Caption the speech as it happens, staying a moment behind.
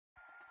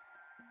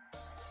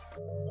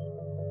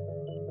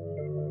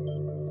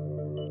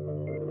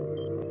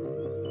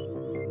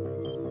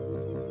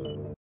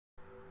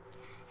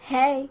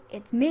Hey,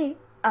 it's me,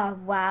 a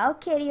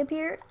wild kitty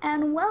appeared,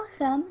 and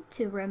welcome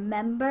to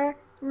Remember.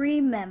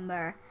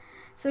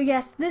 So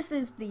yes, this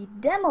is the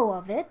demo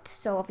of it,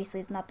 so obviously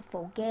it's not the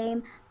full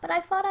game, but I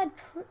thought I'd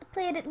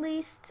play it at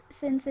least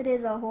since it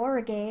is a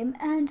horror game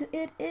and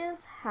it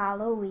is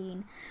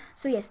Halloween.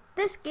 So yes,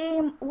 this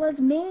game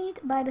was made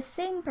by the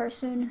same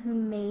person who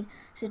made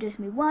Seduce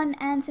Me 1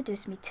 and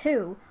Seduce Me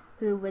 2,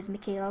 who was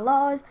Michaela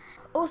Laws.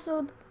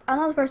 Also,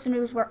 another person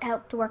who's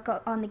helped work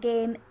on the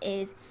game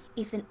is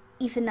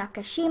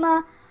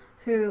Nakashima,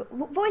 who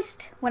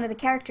voiced one of the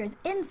characters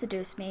in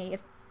Seduce Me.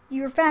 If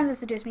you're fans of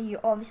Seduce Me, you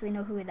obviously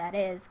know who that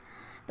is.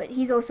 But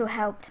he's also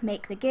helped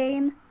make the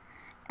game.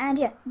 And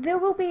yeah, there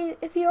will be,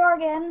 if you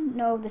again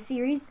know the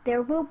series,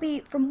 there will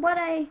be, from what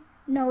I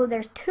know,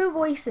 there's 2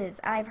 voices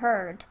I've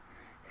heard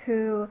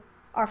who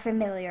are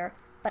familiar,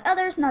 but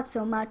others not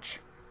so much.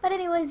 But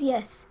anyways,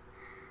 yes,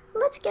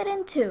 let's get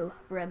into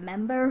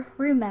Remember.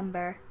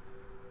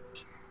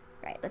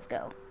 Right, let's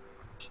go.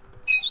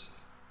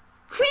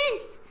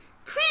 Kris!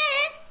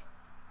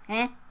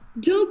 Eh?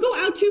 Don't go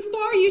out too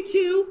far, you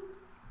two!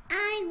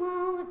 I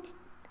won't.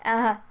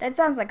 That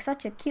sounds like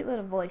such a cute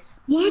little voice.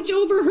 Watch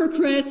over her,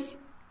 Kris!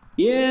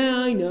 Yeah,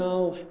 I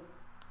know.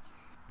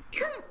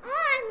 Come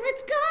on,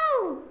 let's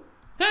go!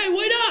 Hey,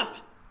 wait up!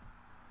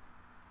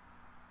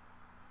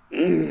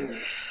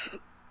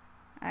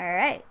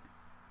 Alright.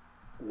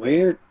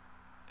 Where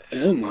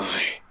am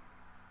I?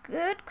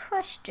 Good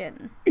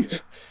question.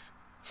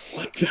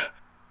 What the?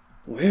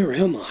 Where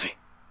am I?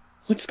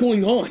 What's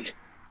going on?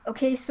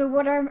 Okay, so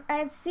what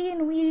I've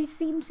seen, we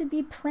seem to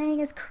be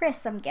playing as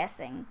Kris, I'm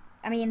guessing.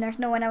 I mean, there's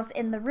no one else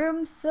in the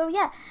room, so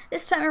yeah,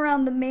 this time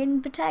around the main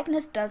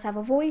protagonist does have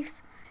a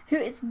voice, who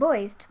is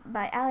voiced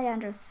by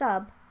Alejandro's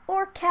Saab,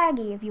 or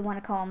Kagi if you want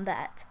to call him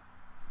that.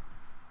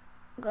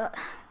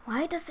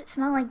 Why does it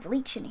smell like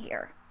bleach in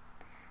here?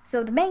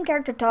 So the main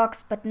character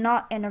talks, but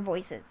not in her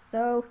voices,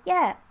 so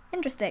yeah,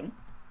 interesting.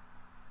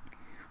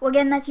 Well,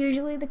 again, that's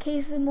usually the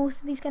case in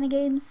most of these kind of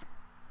games.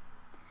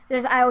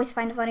 I always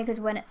find it funny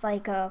because when it's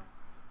like a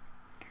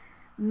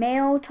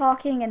male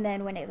talking and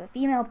then when it's a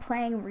female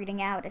playing,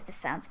 reading out, it just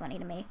sounds funny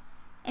to me.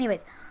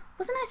 Anyways,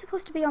 wasn't I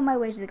supposed to be on my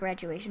way to the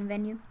graduation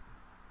venue?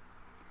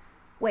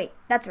 Wait,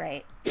 that's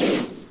right.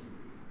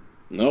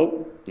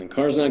 Nope, the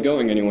car's not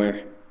going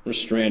anywhere. We're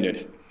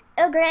stranded.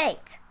 Oh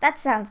great, that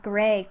sounds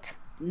great.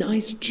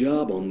 Nice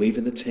job on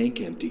leaving the tank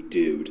empty,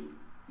 dude.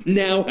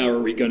 Now how are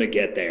we gonna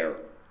get there?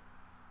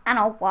 I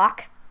don't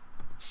walk.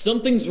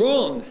 Something's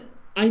wrong.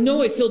 I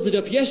know I filled it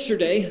up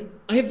yesterday.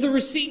 I have the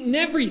receipt and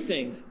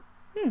everything.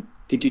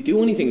 Did you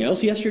do anything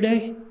else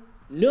yesterday?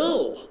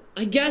 No,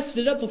 I gassed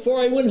it up before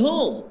I went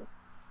home.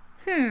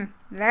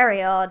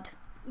 Very odd.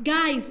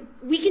 Guys,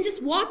 we can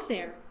just walk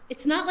there.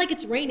 It's not like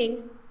it's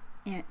raining.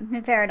 Yeah,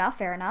 fair enough.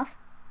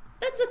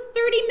 That's a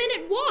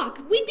 30-minute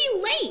walk. We'd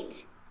be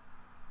late.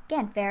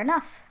 Again, fair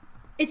enough.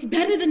 It's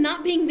better than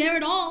not being there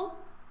at all.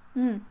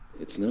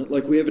 It's not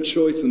like we have a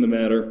choice in the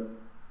matter.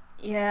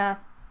 Yeah.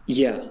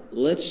 Yeah,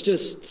 let's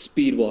just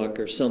speed walk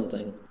or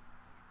something.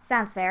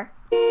 Sounds fair.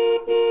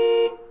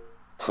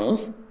 Huh?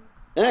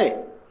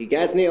 Hey, you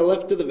guys need a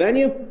lift to the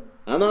venue?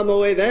 I'm on my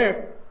way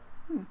there.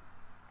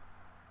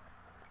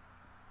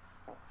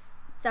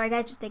 Sorry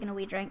guys, just taking a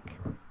wee drink.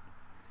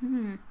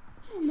 Oh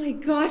my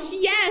gosh,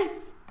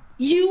 yes!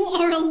 You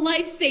are a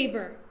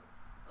lifesaver.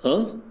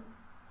 Huh?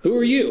 Who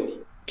are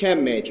you?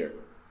 Chem major.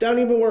 Don't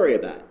even worry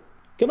about it.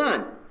 Come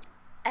on.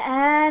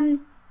 I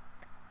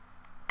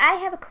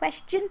have a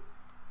question.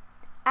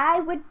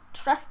 I would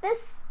trust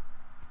this.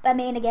 I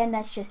mean, again,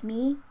 that's just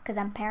me, because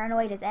I'm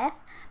paranoid as F,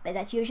 but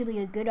that's usually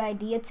a good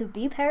idea to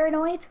be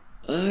paranoid.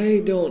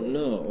 I don't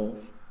know.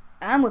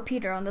 I'm with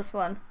Peter on this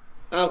one.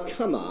 Oh,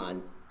 come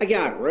on. I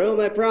got room,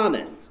 I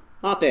promise.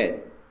 Hop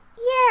in.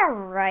 Yeah,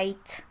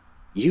 right.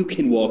 You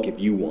can walk if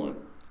you want.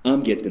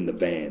 I'm getting the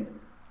van.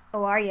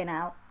 Oh, are you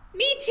now?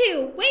 Me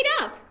too. Wait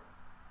up.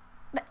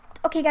 But,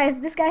 okay,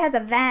 guys, this guy has a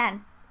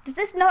van. Does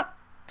this not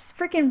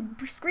freaking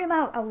scream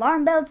out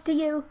alarm bells to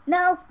you?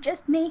 No,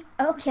 just me?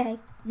 Okay.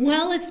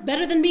 Well, it's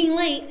better than being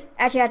late.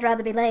 Actually, I'd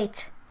rather be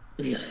late.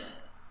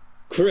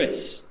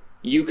 Kris,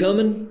 you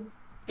coming?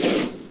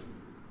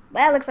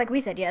 Well, looks like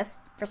we said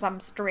yes, for some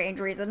strange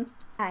reason.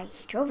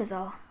 He drove us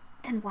all.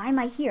 Then why am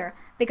I here?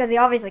 Because he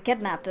obviously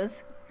kidnapped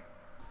us.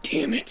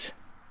 Damn it.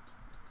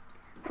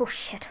 Oh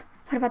shit,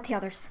 what about the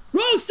others?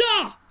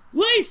 Rosa!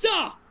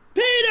 Lisa!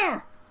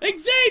 Peter!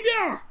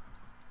 Xavier!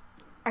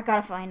 I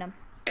gotta find him.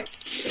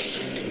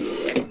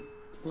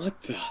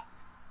 What the?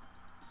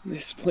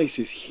 This place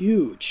is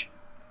huge.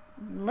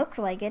 Looks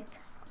like it.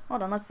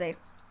 Hold on, let's see.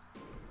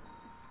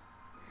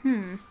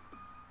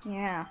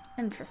 Yeah,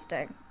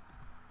 interesting.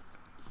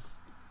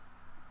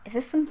 Is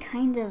this some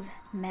kind of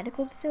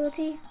medical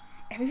facility?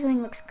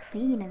 Everything looks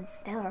clean and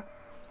stellar.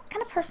 What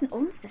kind of person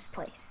owns this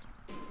place?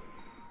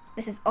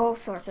 This is all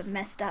sorts of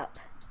messed up.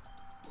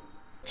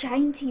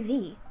 Giant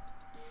TV.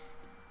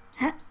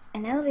 Huh?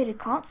 An elevated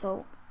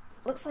console.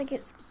 Looks like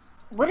it's...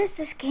 What is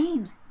this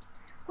game?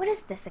 What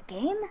is this, a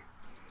game?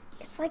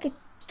 It's like a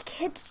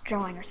kid's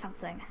drawing or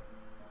something.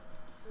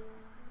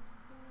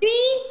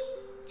 3,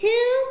 2,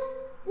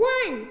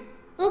 1.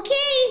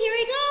 Okay, here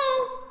we go.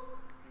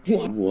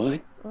 What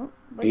Oh,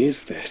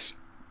 is this?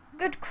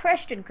 good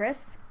question,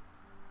 Kris.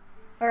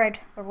 Alright,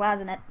 or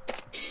wasn't it?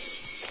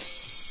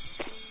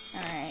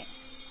 Alright.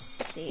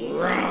 See.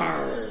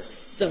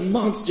 Rawr! The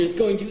monster's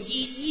going to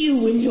eat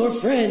you and your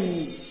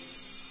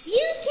friends.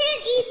 You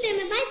can't eat them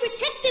if I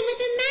protect them with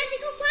a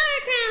magical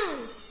flower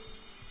crown.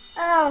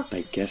 Oh,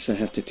 I guess I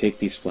have to take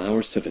these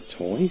flowers to the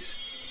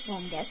toys? well,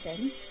 I'm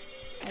guessing.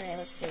 Alright,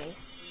 let's see.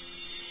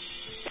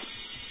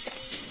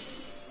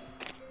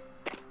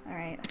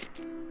 Alright.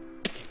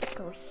 Let's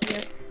go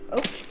here.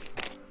 Oh,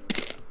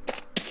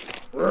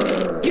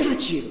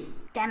 Got you!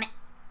 damn it.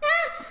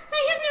 Ah,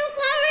 I have no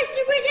flowers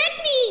to protect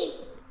me.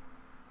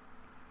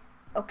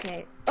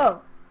 Okay.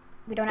 Oh,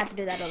 we don't have to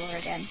do that all over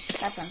again.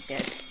 That sounds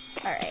good.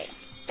 Alright.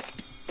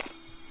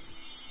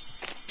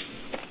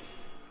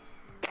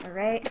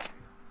 Alright.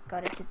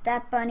 Got it to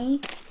that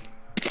bunny.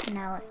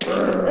 Now let's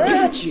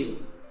Got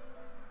you!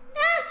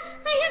 Ah,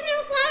 I have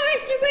no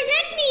flowers to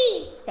protect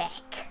me.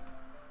 Feck.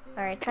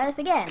 Alright, try this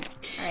again.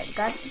 Alright,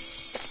 got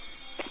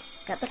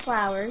the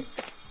flowers.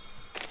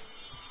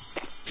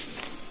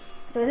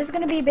 So is this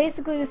gonna be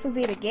basically this will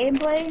be the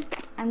gameplay?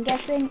 I'm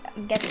guessing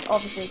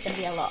obviously it's gonna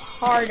be a lot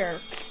harder,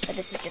 but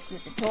this is just the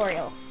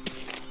tutorial.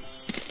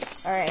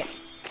 Alright.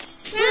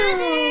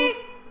 Brother,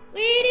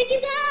 where did you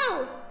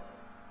go?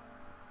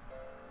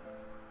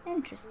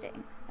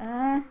 Interesting.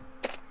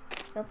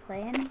 Still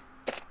playing?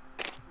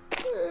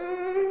 What's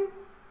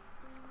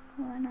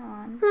going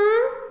on?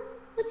 Huh?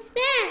 What's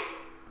that?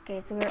 Okay,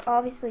 so we're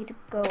obviously to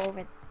go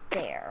over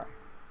there.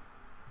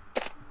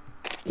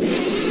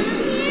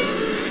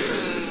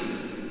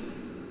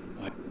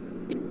 What?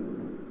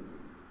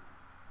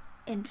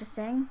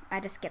 Interesting. I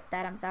just skipped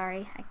that, I'm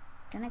sorry.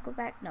 Can I go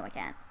back? No, I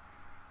can't.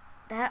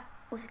 That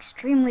was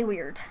extremely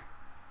weird.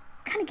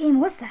 What kind of game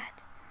was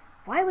that?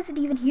 Why was it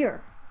even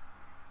here?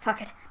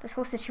 Fuck it. This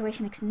whole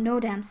situation makes no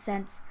damn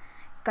sense.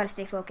 Gotta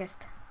stay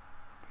focused.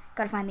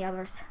 Gotta find the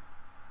others.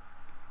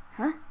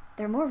 Huh?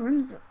 There are more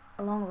rooms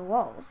along the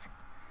walls.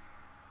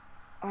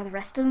 Are the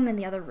rest of them in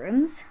the other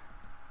rooms?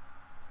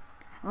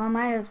 Well, I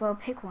might as well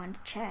pick one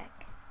to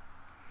check.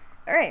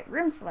 Alright,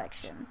 room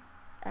selection.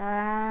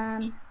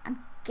 I'm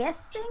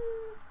guessing...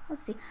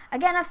 Let's see.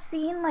 Again, I've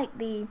seen, like,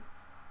 the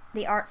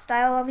art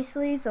style,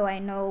 obviously, so I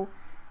know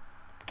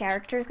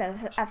characters,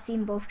 because I've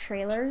seen both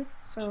trailers,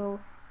 so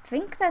I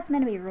think that's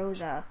meant to be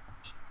Rosa.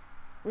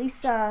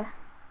 Lisa,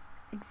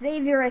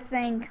 Xavier, I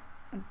think,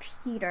 and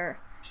Peter.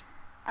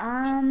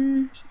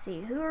 Let's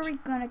see, who are we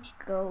gonna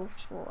go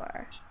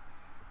for?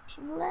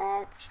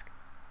 Let's just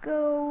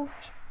go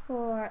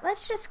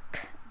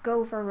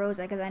for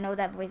Rosa, because I know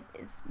that voice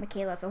is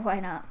Michaela, so why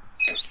not?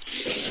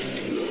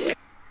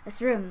 This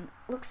room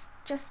looks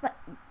just like...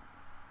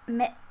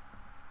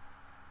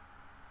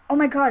 Oh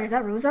my god, is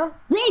that Rosa?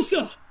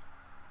 Rosa!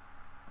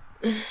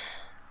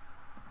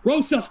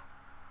 Rosa!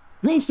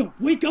 Rosa,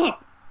 wake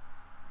up!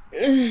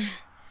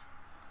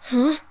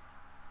 Huh?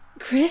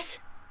 Kris?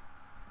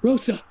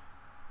 Rosa,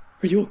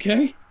 are you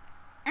okay?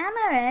 I'm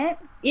alright.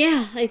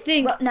 Yeah, I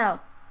think. Well, no,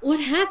 What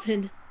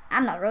happened?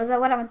 I'm not Rosa.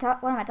 What am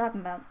I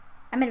talking about?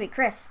 I'm gonna be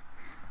Kris.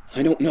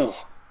 I don't know.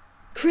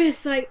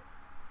 Kris, my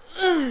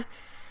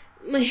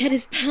head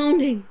is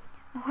pounding.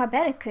 Oh, I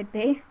bet it could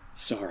be.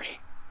 Sorry.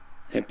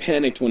 I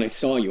panicked when I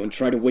saw you and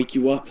tried to wake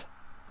you up.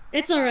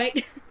 It's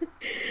alright.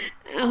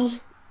 Ow.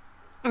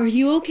 Are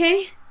you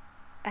okay?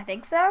 I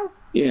think so.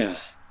 Yeah,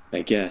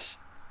 I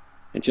guess.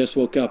 I just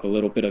woke up a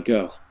little bit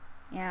ago.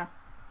 Yeah.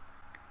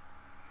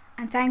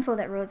 I'm thankful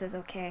that Rosa's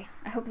okay.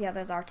 I hope the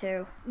others are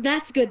too.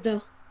 That's good,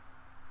 though.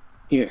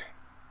 Here,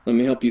 let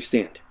me help you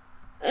stand.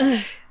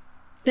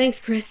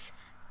 Thanks, Kris.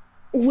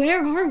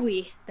 Where are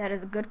we? That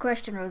is a good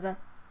question, Rosa.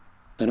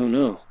 I don't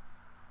know.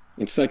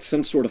 It's like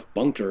some sort of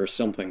bunker or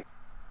something.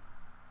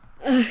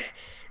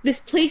 This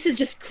place is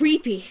just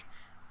creepy.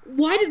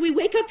 Why did we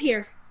wake up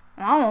here?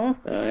 Oh.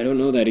 I don't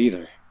know that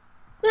either.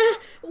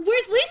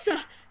 Where's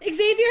Lisa?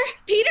 Xavier?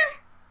 Peter?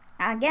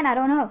 Again, I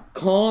don't know.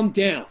 Calm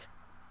down.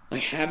 I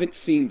haven't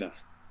seen them.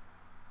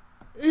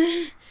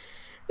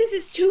 This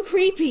is too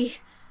creepy.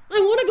 I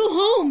want to go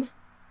home.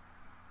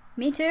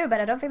 Me too,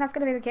 but I don't think that's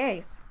gonna be the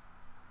case.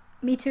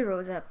 Me too,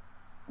 Rosa.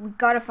 We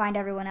gotta find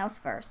everyone else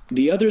first.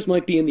 The others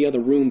might be in the other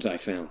rooms I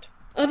found.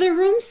 Other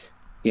rooms?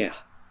 Yeah.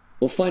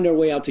 We'll find our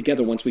way out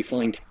together once we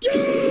find...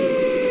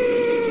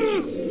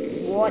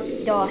 What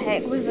the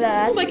heck was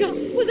that? Oh my god,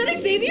 was that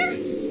Xavier?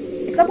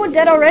 Is someone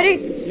dead already?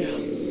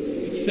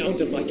 Yeah, it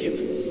sounded like him.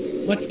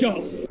 Let's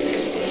go.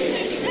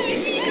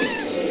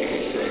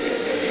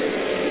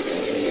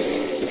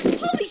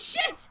 Holy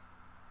shit!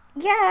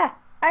 Yeah,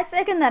 I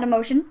second that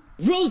emotion.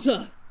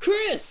 Rosa!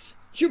 Kris!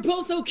 You're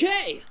both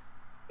okay!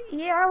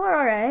 Yeah, we're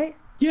alright.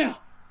 Yeah,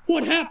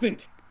 what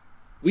happened?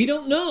 We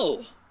don't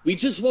know. We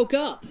just woke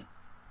up.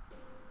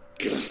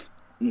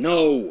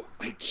 No,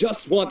 I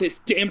just want this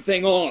damn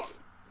thing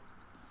off.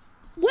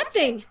 What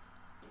thing?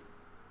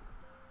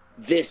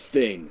 This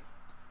thing.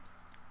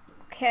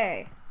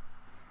 Okay.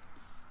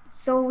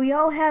 So we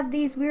all have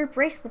these weird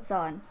bracelets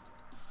on.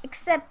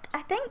 Except,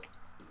 I think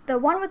the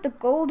one with the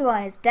gold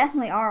one is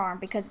definitely our arm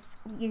because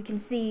you can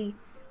see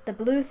the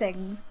blue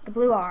thing, the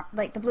blue arm,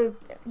 like the blue,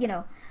 you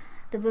know,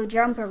 the blue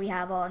jumper we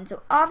have on.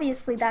 So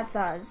obviously that's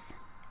us.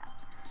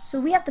 So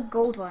we have the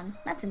gold one.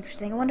 That's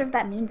interesting. I wonder if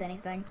that means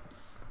anything.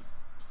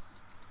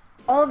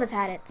 All of us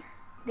had it.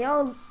 They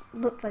all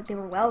looked like they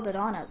were welded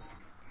on us.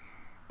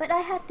 But I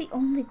had the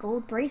only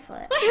gold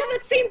bracelet. I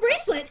have that same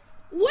bracelet!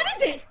 What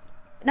is it?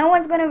 No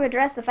one's going to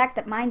address the fact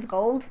that mine's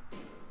gold.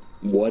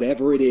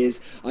 Whatever it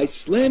is, I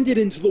slammed it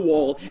into the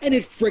wall and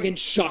it friggin'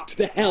 shocked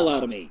the hell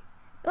out of me.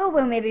 Oh,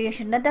 well, maybe you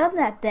shouldn't have done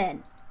that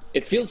then.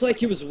 It feels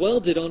like it was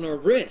welded on our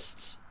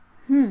wrists.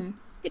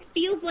 It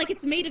feels like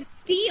it's made of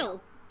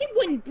steel. It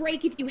wouldn't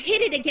break if you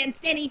hit it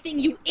against anything,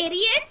 you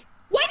idiot!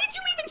 Why did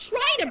you even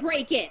try to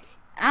break it?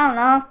 I don't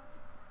know.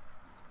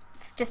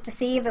 Just to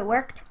see if it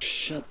worked.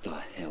 Shut the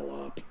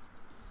hell up.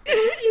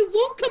 It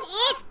won't come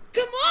off!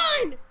 Come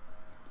on!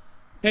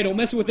 Hey, don't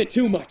mess with it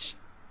too much.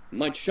 It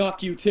might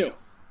shock you too.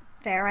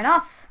 Fair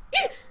enough.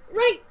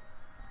 Right.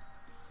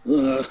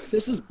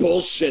 This is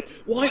bullshit.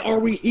 Why are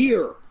we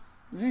here?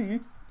 How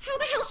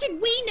the hell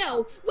should we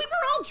know? We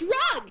were all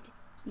drugged!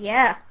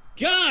 Yeah.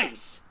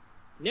 Guys!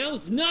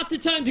 Now's not the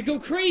time to go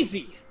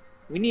crazy.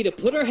 We need to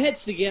put our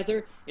heads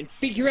together and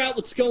figure out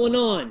what's going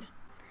on.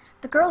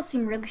 The girls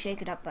seem really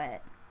shaken up by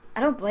it. I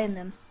don't blame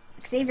them.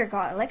 Xavier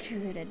got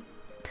electrocuted.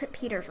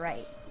 Peter's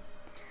right.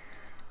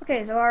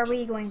 Okay, so are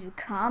we going to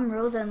calm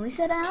Rosa and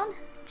Lisa down,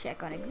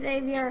 check on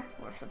Xavier,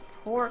 or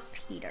support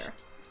Peter?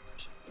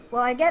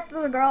 Well, I get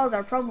the girls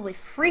are probably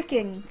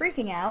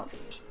freaking out.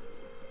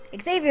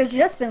 Xavier's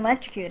just been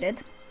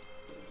electrocuted.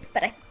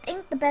 But I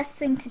think the best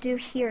thing to do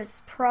here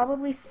is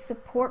probably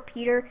support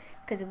Peter,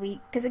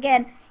 because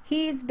again,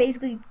 he's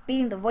basically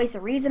being the voice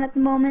of reason at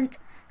the moment,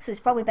 so it's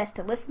probably best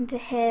to listen to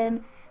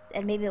him,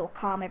 and maybe it'll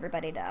calm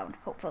everybody down,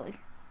 hopefully.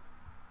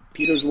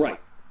 Peter's right.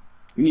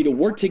 We need to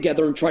work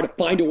together and try to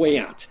find a way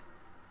out.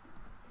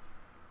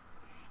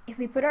 If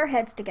we put our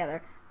heads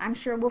together, I'm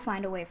sure we'll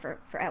find a way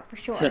out for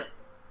sure.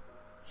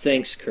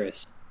 Thanks,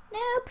 Kris. No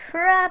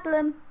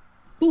problem.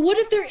 But what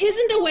if there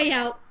isn't a way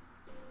out?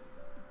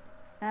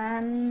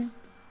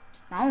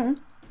 No.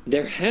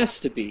 There has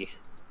to be.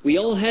 We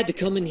all had to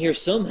come in here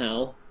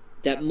somehow.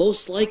 That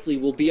most likely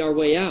will be our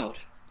way out.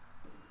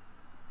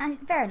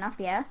 Fair enough,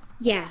 yeah.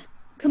 Yeah.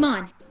 Come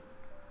on.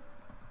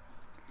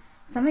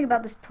 Something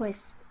about this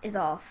place is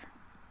off.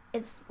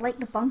 It's like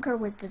the bunker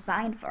was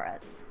designed for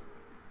us.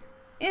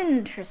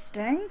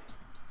 Interesting.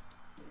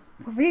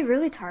 Were we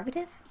really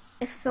targeted?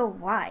 If so,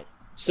 why?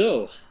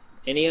 So,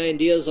 any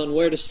ideas on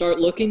where to start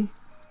looking?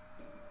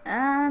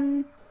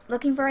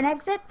 Looking for an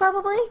exit,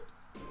 probably?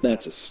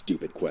 That's a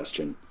stupid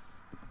question.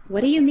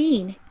 What do you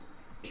mean?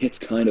 It's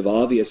kind of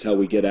obvious how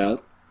we get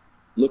out.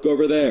 Look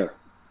over there.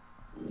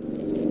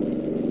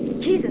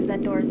 Jesus,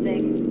 that door's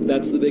big.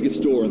 That's the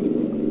biggest door in the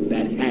room.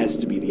 That has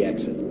to be the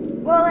exit.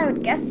 Well, I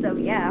would guess so,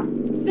 yeah.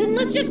 Then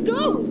let's just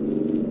go!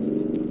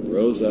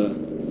 Rosa,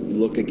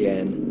 look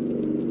again.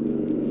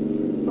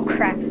 Oh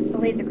crap, the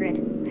laser grid.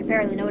 I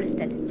barely noticed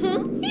it. Huh?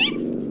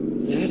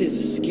 That is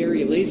a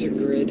scary laser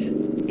grid.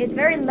 It's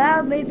very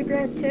loud laser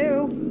grid,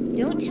 too.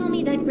 Don't tell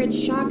me that grid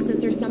shocks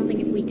us or something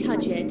if we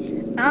touch it.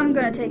 I'm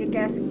gonna take a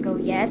guess and go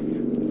yes.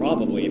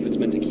 Probably if it's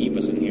meant to keep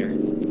us in here.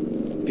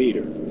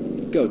 Peter,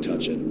 go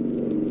touch it.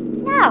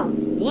 No!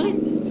 What?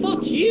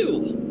 Fuck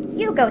you!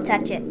 You go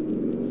touch it.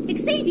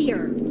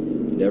 Xavier!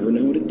 Never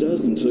know what it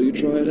does until you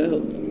try it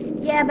out.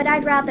 Yeah, but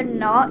I'd rather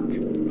not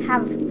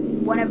have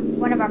one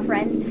of our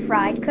friends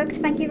fried cooked,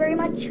 thank you very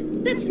much.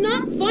 That's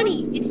not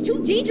funny! It's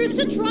too dangerous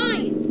to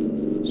try!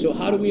 So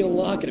how do we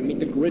unlock it and make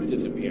the grid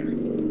disappear?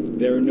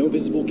 There are no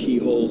visible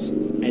keyholes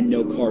and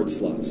no card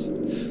slots.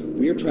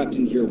 We are trapped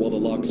in here while the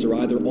locks are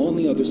either on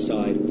the other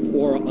side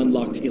or are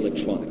unlocked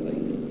electronically.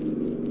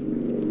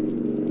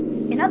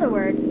 In other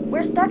words,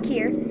 we're stuck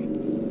here,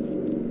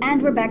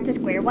 and we're back to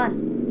square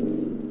one.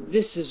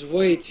 This is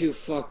way too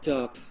fucked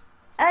up.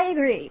 I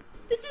agree.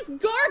 This is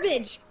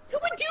garbage! Who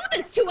would do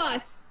this to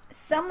us?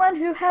 Someone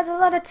who has a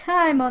lot of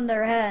time on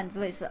their hands,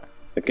 Lisa.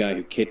 The guy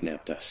who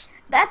kidnapped us.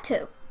 That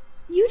too.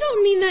 You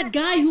don't mean that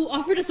guy who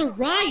offered us a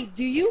ride,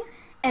 do you?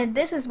 And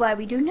this is why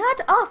we do not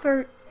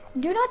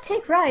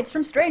take rides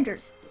from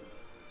strangers.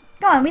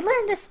 Go on, we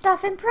learned this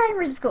stuff in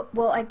primary school.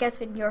 Well, I guess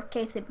in your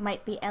case it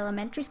might be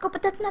elementary school,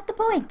 but that's not the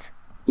point.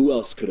 Who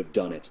else could have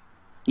done it?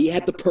 He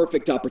had the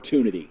perfect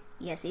opportunity.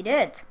 Yes, he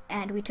did.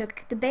 And we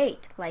took the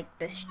bait, like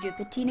the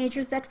stupid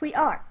teenagers that we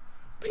are.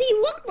 But he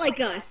looked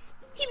like us!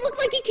 He looked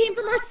like he came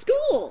from our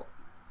school!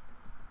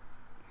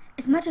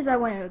 As much as I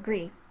want to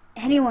agree,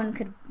 anyone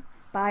could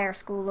buy our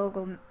school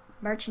logo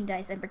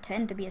merchandise and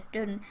pretend to be a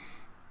student.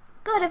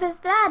 God, if it's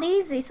that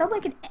easy,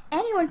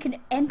 anyone can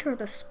enter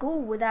the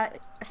school without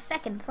a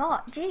second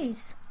thought.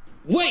 Jeez.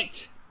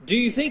 Wait! Do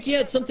you think he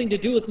had something to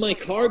do with my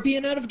car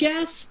being out of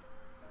gas?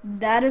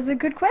 That is a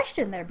good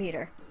question there,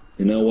 Peter.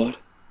 You know what?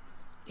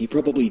 He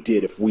probably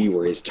did if we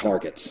were his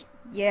targets.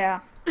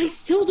 Yeah. I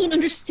still don't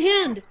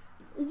understand.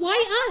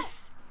 Why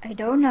us? I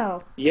don't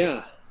know.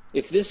 Yeah,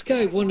 If this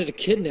guy wanted to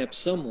kidnap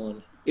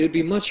someone, it would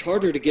be much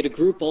harder to get a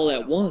group all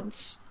at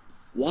once.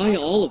 Why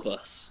all of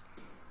us?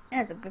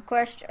 That's a good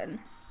question.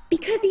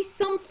 Because he's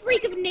some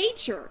freak of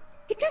nature.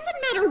 It doesn't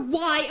matter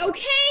why,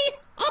 okay?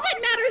 All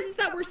that matters is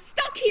that we're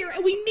stuck here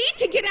and we need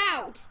to get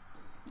out.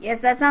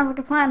 Yes, that sounds like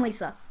a plan,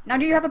 Lisa. Now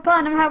do you have a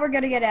plan on how we're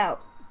gonna get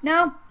out?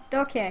 No?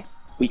 Okay.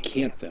 We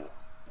can't, though.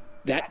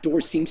 That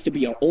door seems to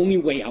be our only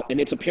way out, and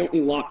it's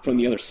apparently locked from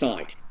the other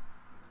side.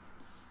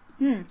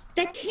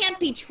 That can't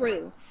be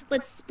true.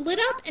 Let's split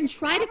up and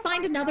try to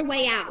find another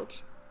way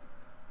out.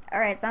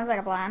 Alright, sounds like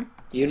a plan.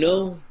 You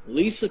know,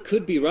 Lisa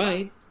could be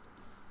right.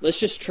 Let's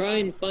just try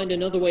and find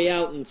another way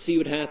out and see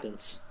what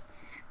happens.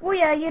 Well,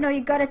 yeah, you know,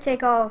 you gotta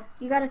take all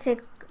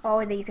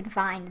that you can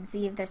find and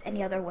see if there's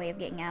any other way of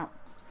getting out.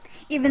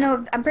 Even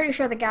though I'm pretty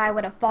sure the guy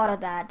would have thought of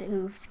that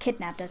who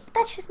kidnapped us, but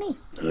that's just me.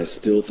 I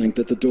still think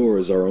that the door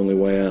is our only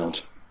way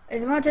out.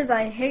 As much as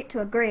I hate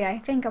to agree, I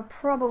think I'll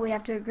probably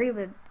have to agree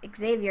with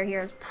Xavier here.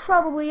 It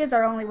probably is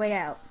our only way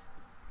out.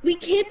 We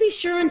can't be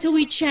sure until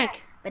we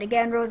check. But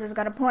again, Rosa's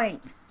got a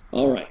point.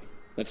 Alright,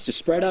 let's just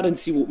spread out and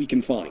see what we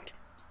can find.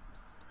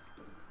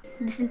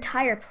 This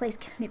entire place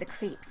gives me the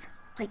creeps.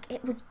 Like,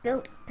 it was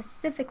built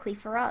specifically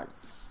for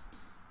us.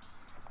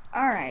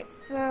 Alright,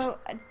 so,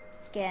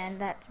 again,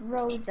 that's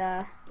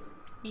Rosa,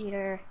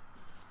 Peter.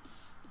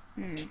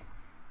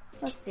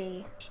 Let's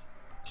see.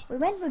 We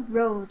went with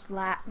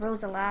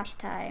Rosa last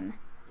time.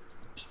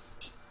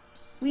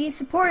 We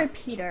supported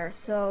Peter,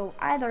 so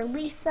either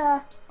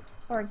Lisa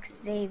or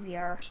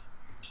Xavier.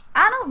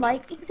 I don't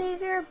like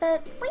Xavier,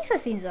 but Lisa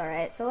seems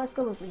alright, so let's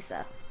go with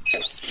Lisa.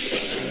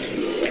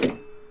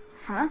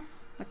 Huh?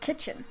 A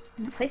kitchen?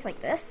 In a place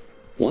like this?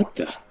 What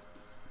the?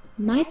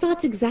 My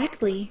thoughts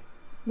exactly.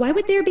 Why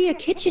would there be a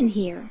kitchen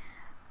here?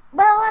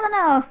 Well, I don't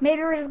know.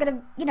 Maybe we're just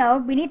gonna,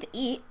 we need to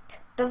eat.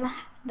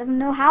 Doesn't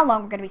know how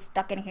long we're gonna be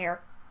stuck in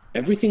here.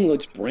 Everything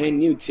looks brand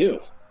new, too.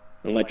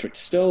 Electric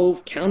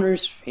stove,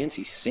 counters,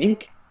 fancy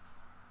sink.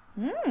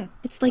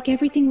 It's like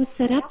everything was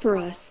set up for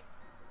us.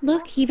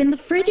 Look, even the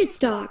fridge is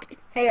stocked.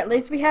 Hey, at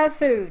least we have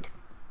food.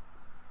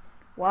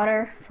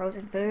 Water,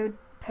 frozen food,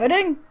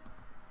 pudding.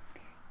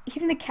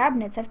 Even the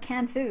cabinets have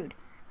canned food.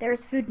 There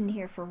is food in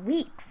here for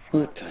weeks.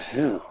 What the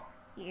hell?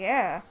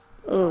 Yeah.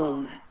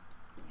 Ugh.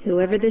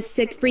 Whoever this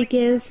sick freak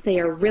is, they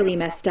are really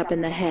messed up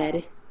in the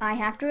head. I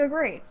have to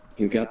agree.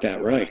 You got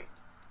that right.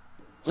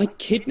 Why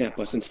kidnap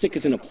us and stick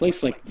us in a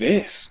place like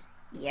this?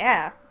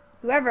 Yeah.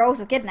 Whoever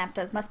also kidnapped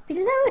us must be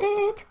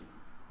loaded.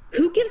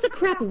 Who gives a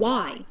crap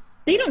why?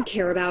 They don't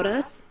care about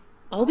us.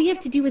 All we have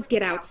to do is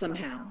get out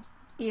somehow.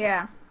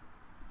 Yeah.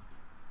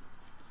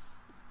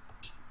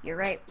 You're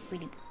right. We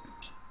need to...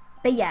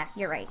 But yeah,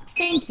 you're right.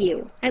 Thank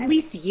you. At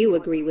least you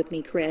agree with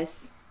me,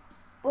 Kris.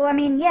 Well, I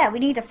mean, yeah, we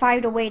need to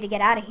find a way to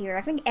get out of here.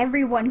 I think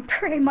everyone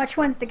pretty much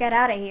wants to get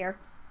out of here.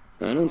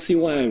 I don't see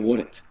why I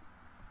wouldn't.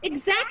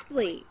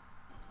 Exactly.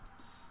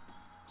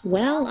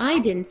 Well, I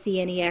didn't see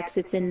any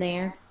exits in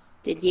there.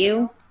 Did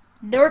you?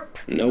 Nope.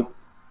 Nope.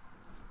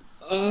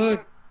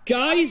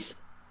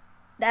 Guys?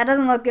 That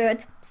doesn't look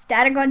good.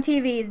 Static on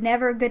TV is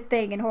never a good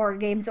thing in horror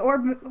games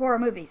or horror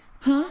movies.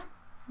 Huh?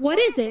 What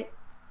is it?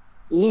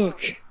 Look.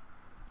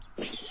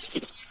 The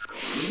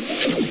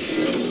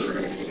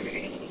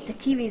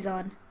TV's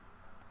on.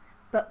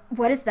 But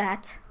what is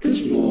that?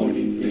 Good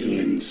morning, little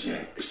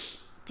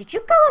insects. Did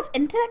you call us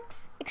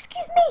insects?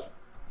 Excuse me?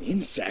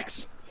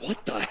 Insects?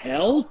 What the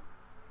hell?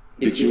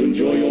 Did you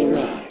enjoy your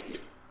ride?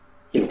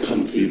 Your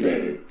comfy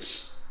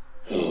beds?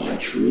 Oh, I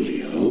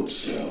truly hope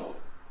so.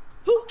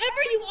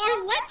 Whoever you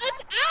are, let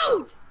us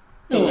out!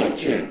 Oh, I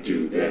can't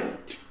do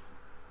that.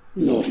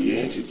 Not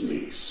yet, at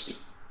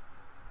least.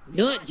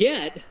 Not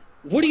yet?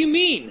 What do you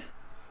mean?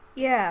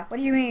 Yeah, what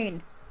do you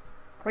mean?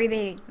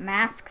 Creepy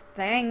mask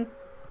thing?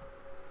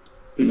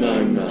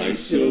 My,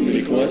 so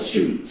many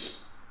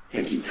questions.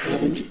 And you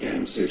haven't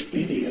answered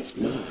any of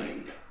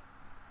mine.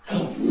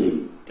 How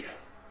rude.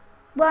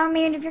 Well, I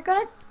mean, if you're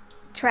gonna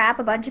trap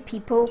a bunch of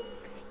people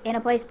in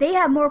a place, they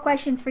have more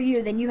questions for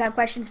you than you have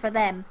questions for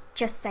them.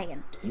 Just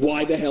saying.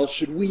 Why the hell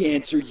should we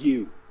answer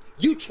you?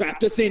 You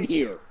trapped us in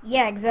here.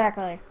 Yeah,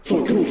 exactly.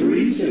 For good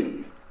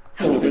reason.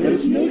 However, that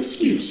is no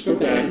excuse for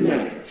bad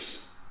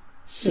manners.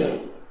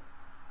 So,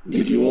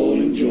 did you all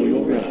enjoy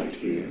your ride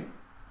here?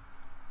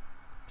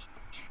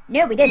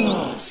 No, we didn't.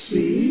 Ah,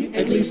 see?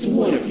 At least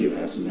one of you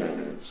has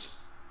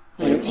manners.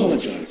 I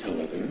apologize,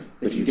 however,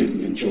 that you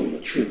didn't enjoy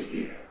your trip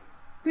here.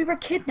 We were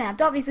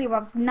kidnapped. Obviously, I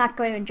was not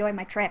going to enjoy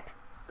my trip.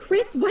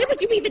 Kris, why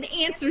would you even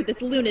answer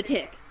this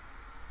lunatic?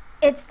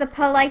 It's the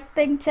polite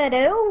thing to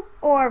do?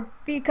 Or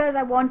because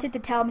I wanted to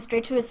tell him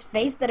straight to his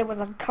face that it was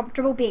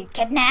uncomfortable being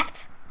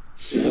kidnapped?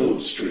 So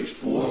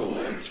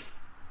straightforward.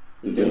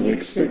 Though I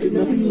expected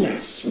nothing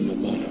less from the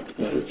monarch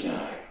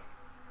butterfly.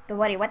 The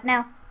what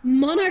now?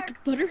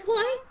 Monarch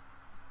butterfly?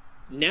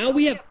 Now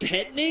we have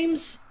pet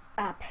names?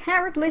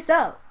 Apparently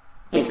so.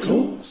 Of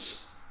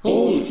course.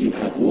 All of you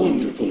have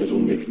wonderful little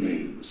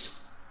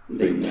nicknames.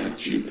 They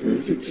match you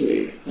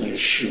perfectly, I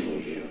assure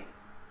you.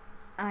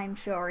 I'm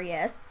sure,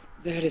 yes.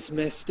 That is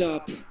messed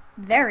up.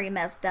 Very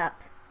messed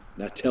up.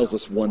 That tells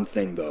us one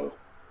thing, though.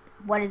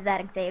 What is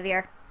that,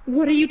 Xavier?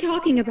 What are you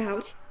talking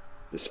about?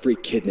 This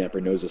freak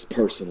kidnapper knows us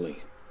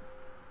personally.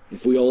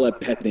 If we all have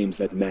pet names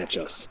that match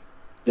us,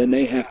 then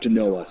they have to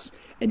know us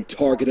and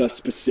target us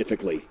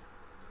specifically.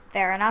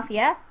 Fair enough,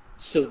 yeah?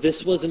 So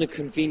this wasn't a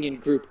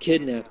convenient group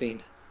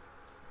kidnapping.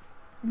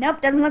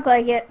 Nope, doesn't look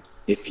like it.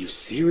 If you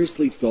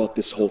seriously thought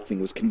this whole thing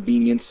was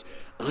convenience,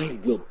 I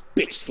will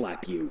bitch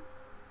slap you.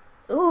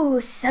 Ooh,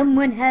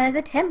 someone has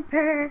a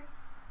temper.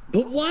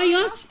 But why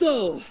us,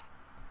 though?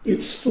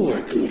 It's for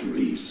a good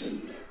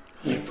reason.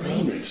 I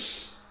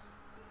promise.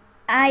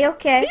 Aye,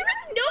 okay. There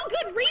is no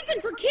good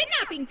reason for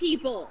kidnapping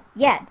people!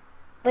 Yeah,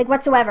 like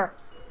whatsoever.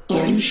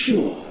 Are you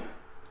sure?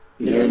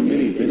 There are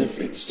many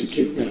benefits to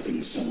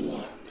kidnapping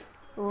someone.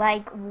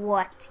 Like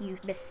what, you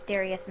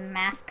mysterious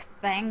mask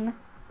thing?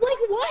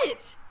 Like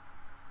what?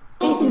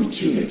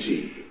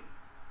 Opportunity.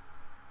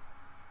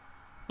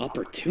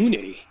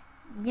 Opportunity?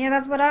 Yeah,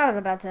 that's what I was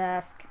about to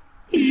ask.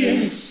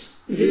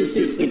 Yes, this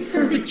is the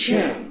perfect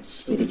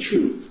chance for the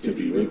truth to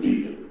be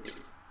revealed.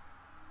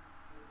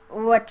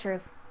 What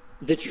truth?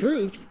 The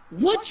truth?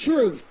 What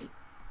truth?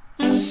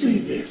 I'll say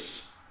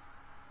this.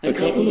 A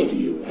couple of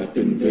you have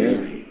been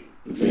very,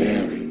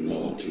 very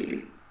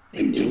naughty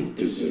and don't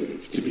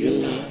deserve to be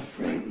alive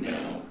right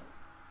now.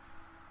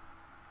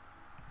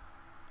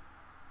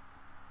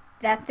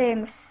 That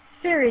thing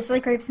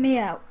seriously creeps me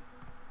out.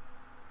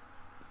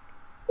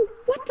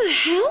 What the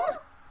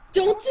hell?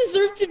 Don't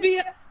deserve to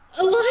be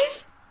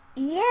alive?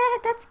 Yeah,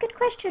 that's a good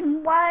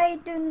question. Why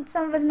do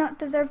some of us not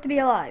deserve to be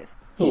alive?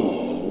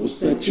 Oh, was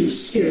that too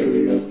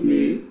scary of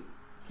me?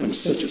 I'm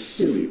such a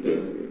silly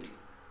bird.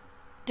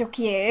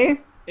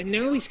 Okay. And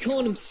now he's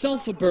calling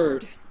himself a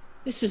bird.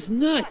 This is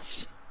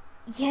nuts.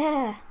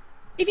 Yeah.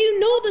 If you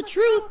know the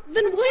truth,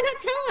 then why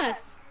not tell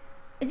us?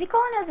 Is he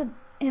calling us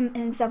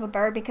himself a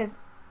bird because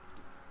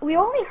we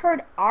only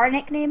heard our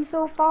nicknames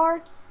so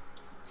far?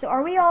 So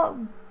are we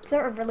all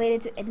sort of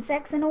related to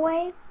insects in a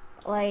way?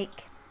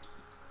 Like,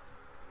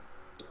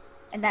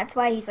 and that's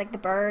why he's like the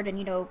bird, and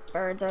you know,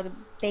 birds are the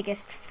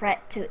biggest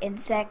threat to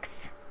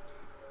insects.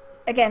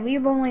 Again,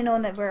 we've only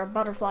known that we're a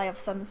butterfly of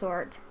some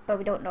sort, but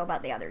we don't know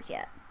about the others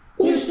yet.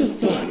 Where's the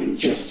fun in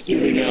just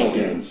giving out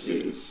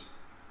answers?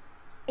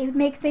 It would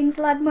make things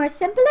a lot more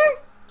simpler?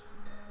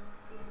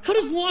 How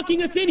does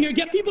locking us in here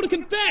get people to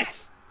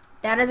confess?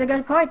 That is a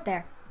good point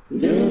there.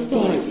 There are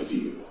 5 of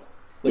you.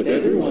 With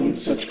everyone in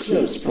such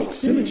close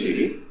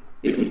proximity,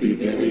 it would be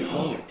very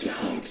hard to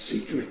hide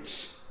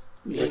secrets,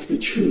 like the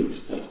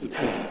truth of the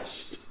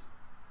past.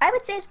 I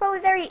would say it's probably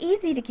very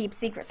easy to keep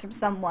secrets from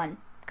someone.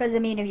 Because, I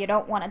mean, if you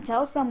don't want to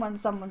tell someone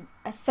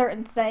a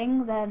certain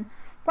thing, then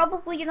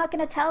probably you're not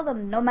going to tell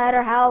them, no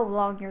matter how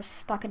long you're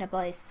stuck in a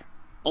place.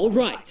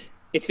 Alright,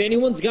 if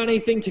anyone's got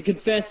anything to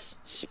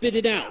confess, spit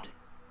it out.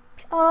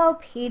 Oh,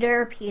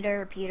 Peter. Do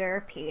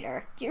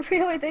you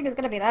really think it's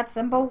going to be that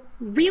simple?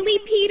 Really,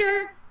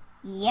 Peter?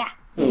 Yeah.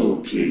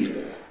 Oh,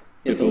 Peter,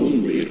 if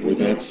only it were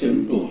that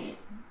simple.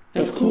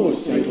 Of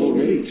course, I'd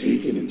already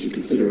taken into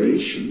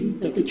consideration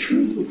that the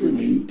truth would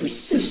remain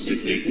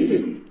persistently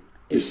hidden,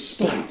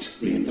 despite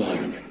the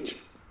environment.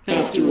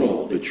 After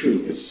all, the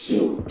truth is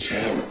so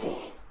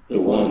terrible.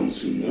 The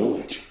ones who know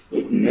it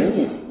would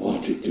never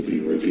want it to be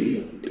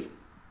revealed.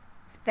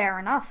 Fair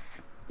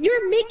enough.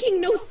 You're making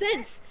no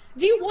sense.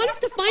 Do you want us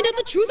to find out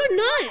the truth or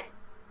not?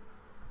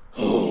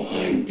 Oh,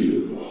 I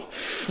do.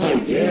 I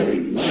very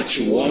much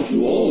want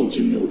you all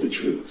to know the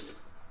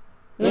truth.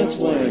 That's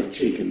why I've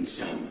taken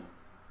some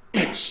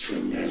extra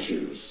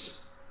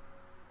measures.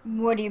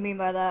 What do you mean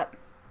by that?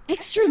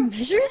 Extra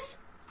measures?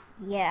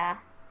 Yeah.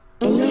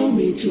 Allow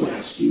me to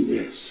ask you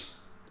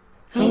this.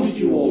 How did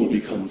you all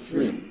become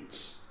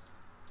friends?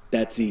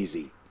 That's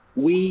easy.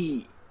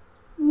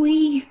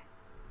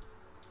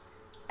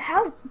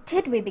 How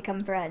did we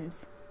become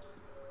friends?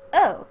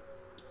 Oh.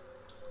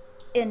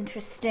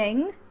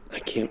 Interesting. I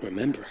can't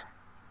remember.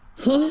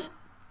 Huh?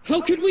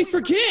 How could we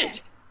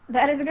forget?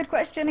 That is a good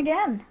question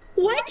again.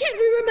 Why can't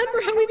we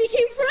remember how we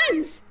became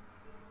friends?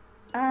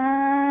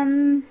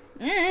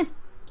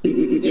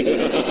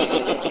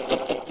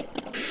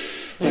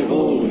 I've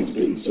always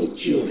been so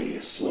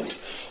curious what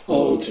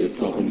altered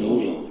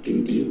propanolo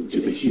can do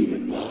to the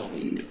human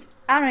mind.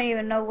 I don't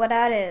even know what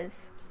that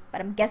is,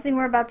 but I'm guessing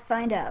we're about to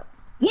find out.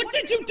 What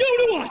did you do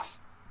to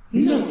us?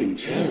 Nothing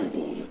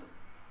terrible.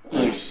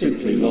 I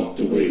simply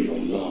locked away your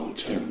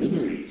long-term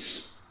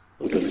memories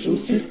with a little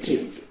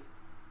sedative.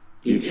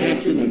 You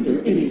can't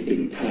remember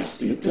anything past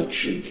the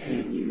abduction,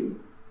 can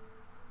you?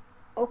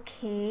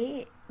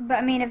 Okay, but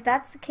I mean, if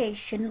that's the case,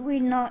 shouldn't we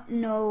not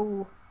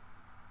know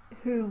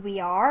who we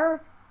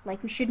are?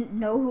 Like, we shouldn't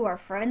know who our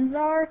friends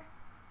are?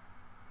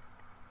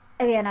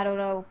 Again, I don't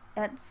know.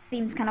 That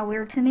seems kind of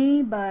weird to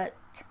me, but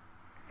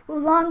well,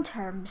 long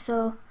term.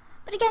 So,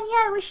 but again,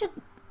 yeah, we should.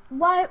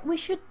 Why we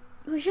should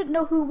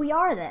know who we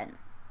are then,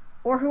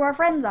 or who our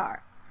friends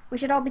are. We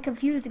should all be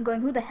confused and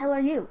going, "Who the hell are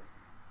you?"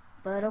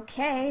 But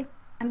okay,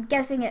 I'm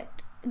guessing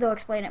they'll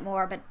explain it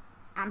more, but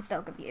I'm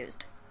still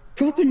confused.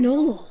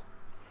 Propanolol.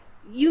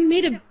 You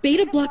made a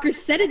beta blocker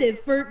sedative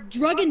for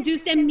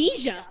drug-induced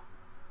amnesia.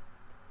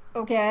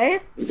 Okay.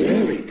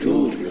 Very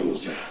good,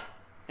 Rosa.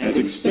 As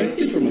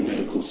expected from a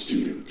medical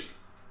student.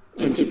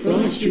 I'm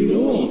surprised you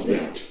know all of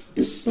that,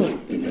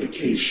 despite the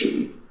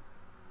medication.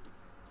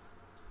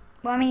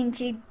 Well, I mean,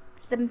 she's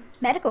a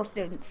medical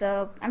student,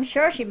 so I'm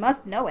sure she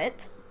must know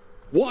it.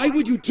 Why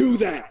would you do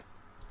that?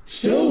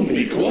 So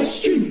many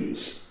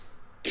questions.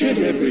 Can't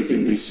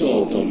everything be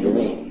solved on your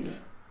own?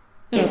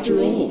 After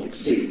all,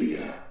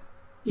 Xavier,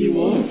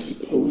 you are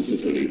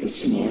supposedly the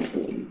smart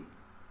one.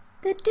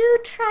 The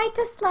dude tried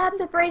to slam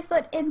the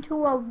bracelet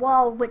into a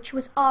wall, which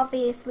was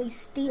obviously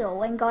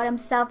steel, and got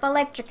himself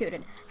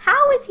electrocuted.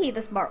 How is he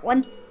the smart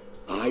one?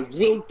 I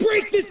will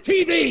break this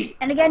TV!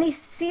 And again, he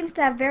seems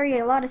to have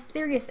a lot of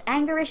serious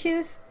anger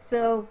issues.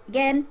 So,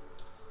 again,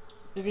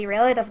 is he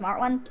really the smart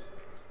one?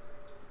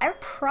 I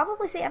would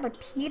probably say either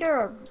Peter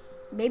or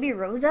maybe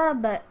Rosa,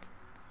 but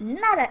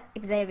not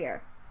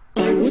Xavier.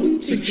 I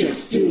wouldn't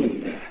suggest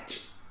doing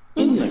that.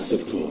 Unless,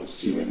 of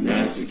course, you're a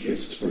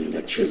masochist for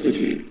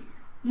electricity.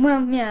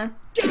 Well, yeah.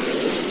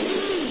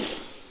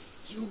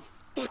 You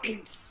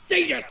fucking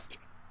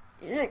sadist!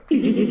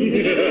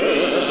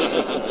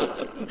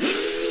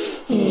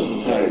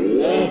 Oh, I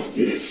love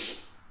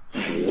this.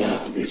 I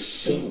love this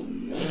so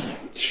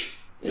much.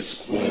 The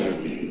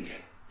squirming,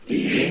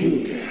 the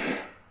anger.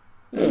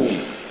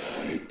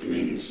 It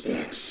brings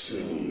back so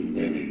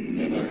many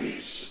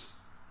memories.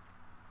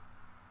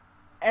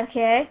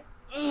 Okay.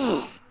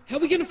 Ugh, how are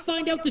we gonna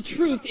find out the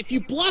truth if you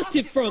blocked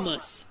it from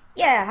us?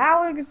 Yeah,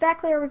 how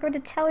exactly are we going to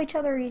tell each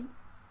other these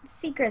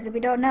secrets if we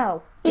don't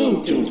know?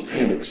 Oh, don't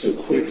panic so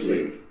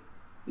quickly.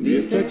 The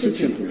effects are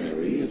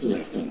temporary if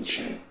left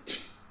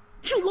unchecked.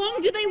 How long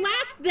do they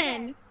last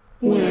then?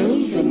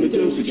 Well, from the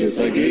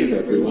dosages I gave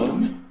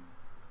everyone,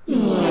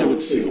 I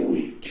would say a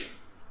week.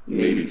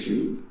 Maybe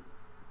 2.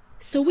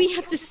 So we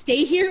have to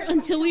stay here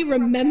until we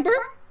remember?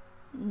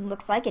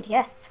 Looks like it,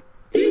 yes.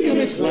 Think of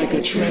it like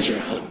a treasure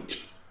hunt.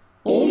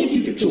 All of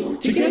you get to work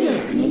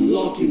together in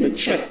unlocking the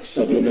chests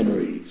of your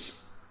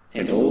memories.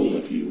 And all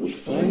of you will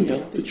find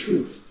out the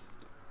truth.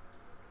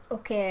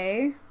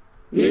 Okay.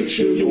 Make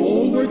sure you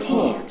all work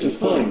hard to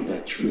find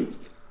that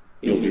truth.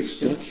 You'll be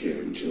stuck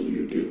here until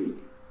you do.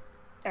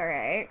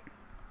 Alright.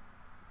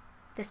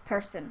 This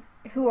person,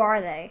 who are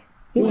they?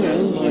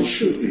 Well, I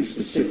should be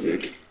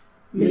specific.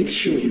 Make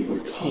sure you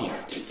work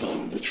hard to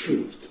find the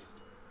truth.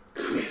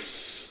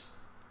 Kris.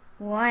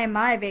 Why am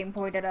I being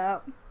pointed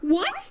out?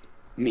 What?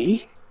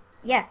 Me?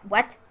 Yeah,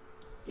 what?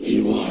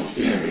 You are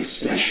very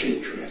special,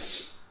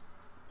 Kris.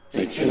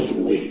 I cannot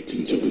wait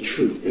until the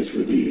truth is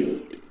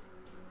revealed.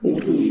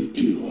 What will you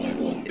do, I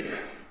wonder?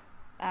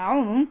 I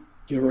don't know.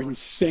 You're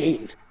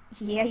insane.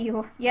 Yeah,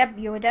 you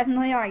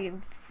definitely are,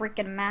 you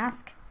freaking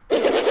mask.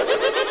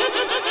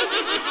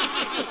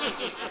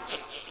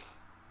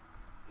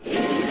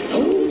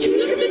 Oh, would you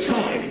look at the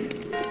time?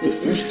 The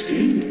first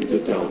game is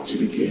about to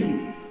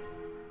begin.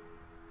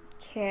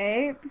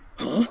 Okay.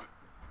 Huh?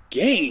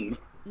 Game?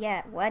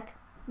 Yeah, what?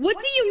 What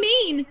do you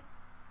mean?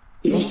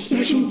 Your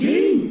special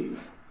game!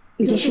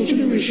 Does your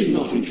generation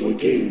not enjoy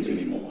games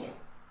anymore?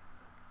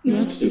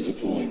 That's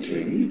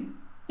disappointing.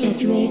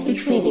 After all of the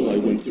trouble I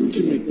went through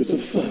to make this a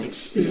fun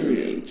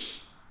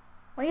experience.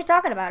 What are you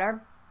talking about?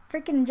 Our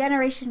freaking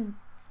generation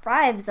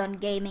thrives on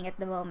gaming at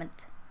the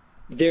moment.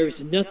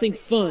 There's nothing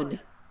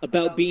fun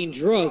about being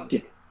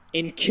drugged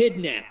and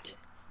kidnapped.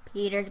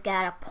 Peter's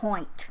got a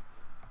point.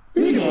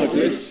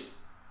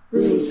 Regardless,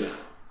 Rosa,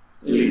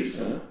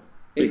 Lisa,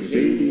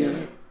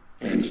 Xavier,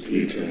 and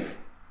Peter,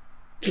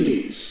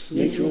 please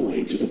make your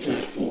way to the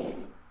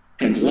platform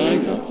and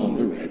line up on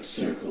the red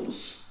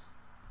circles.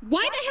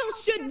 Why the hell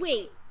should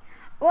we?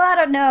 Well, I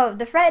don't know.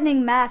 The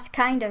threatening mask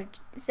kind of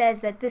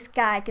says that this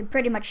guy can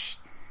pretty much...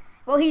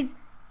 Well, he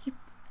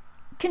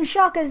can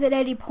shock us at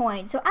any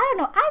point. So, I don't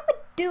know. I would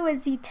do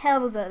as he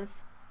tells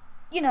us.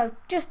 You know,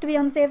 just to be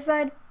on the safe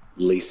side.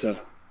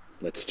 Lisa,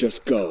 let's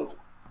just go.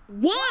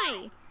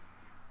 Why?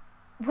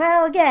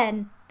 Well,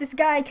 again, this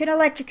guy can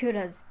electrocute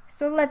us.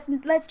 So let's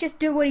just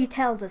do what he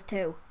tells us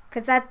to.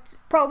 Because that's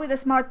probably the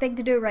smart thing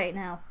to do right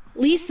now.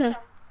 Lisa,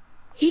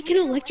 he can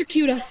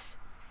electrocute us.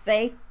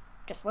 See?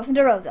 Just listen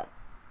to Rosa.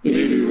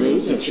 Maybe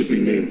Rosa should be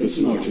named the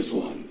smartest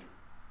one.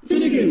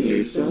 Then again,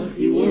 Lisa,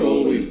 you were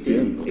always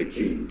dim when it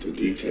came to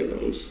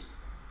details.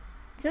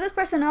 So this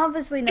person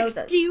obviously knows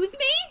us. Excuse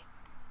me?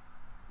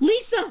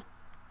 Lisa,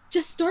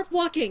 just start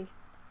walking.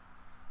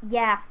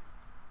 Yeah.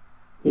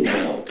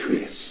 Now,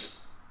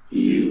 Kris,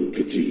 you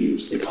get to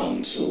use the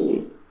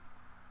console.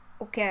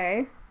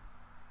 Okay.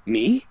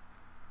 Me?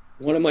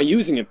 What am I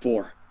using it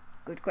for?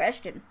 Good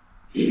question.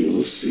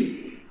 You'll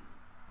see.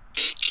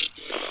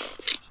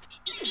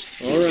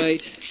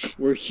 Alright,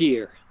 we're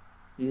here.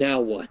 Now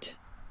what?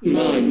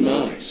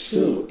 My,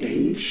 so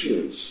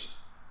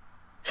anxious.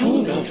 How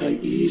about I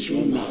ease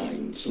your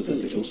minds with a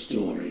little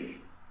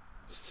story?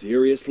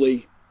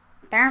 Seriously?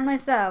 Apparently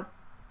so.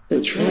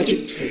 The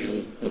tragic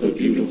tale of a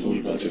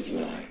beautiful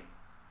butterfly.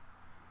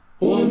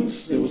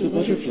 Once there was a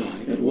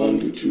butterfly that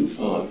wandered too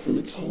far from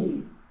its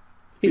home.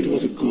 It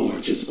was a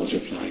gorgeous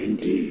butterfly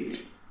indeed.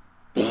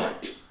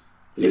 But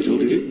little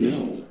did it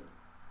know,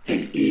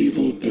 an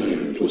evil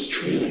bird was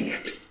trailing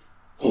it,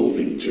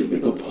 hoping to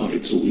rip apart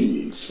its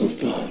wings for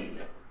fun.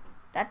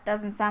 That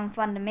doesn't sound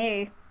fun to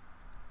me.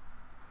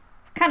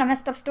 What kind of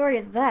messed up story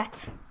is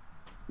that?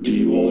 Do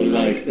you all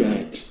like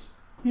that?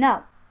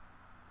 No.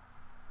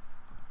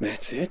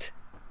 That's it?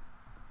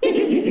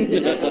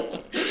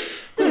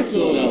 That's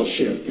all I'll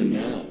share for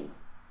now.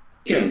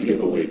 Can't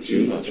give away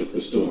too much of the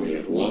story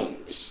at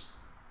once.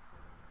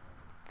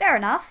 Fair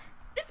enough.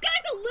 This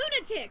guy's a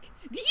lunatic!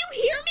 Do you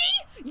hear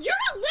me? You're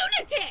a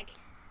lunatic!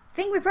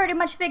 Think we pretty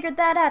much figured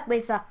that out,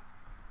 Lisa.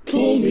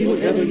 Call me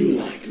whatever you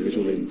like,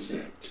 little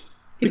insect.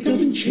 It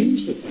doesn't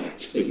change the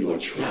fact that you are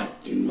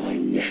trapped in my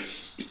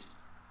nest.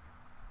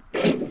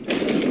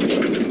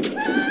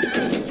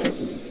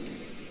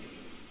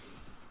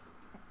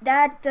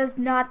 That does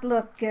not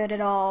look good at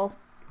all.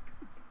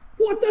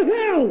 What the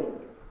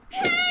hell?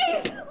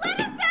 Hey!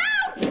 Let us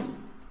out!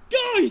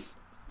 Guys!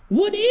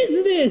 What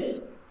is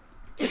this?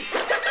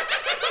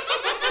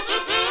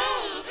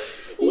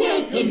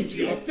 Welcome to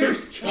your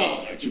first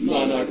charge,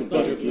 Monarch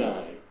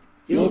Butterfly.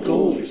 Your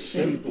goal is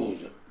simple.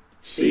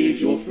 Save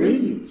your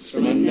friends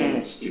from a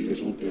nasty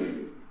little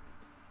bird.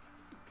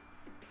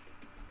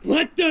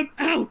 Let them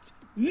out!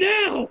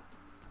 Now!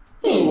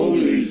 Oh,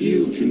 only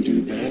you can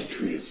do that,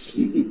 Kris.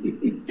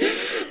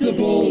 The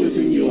ball is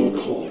in your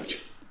court.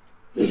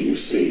 Will you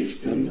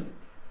save them,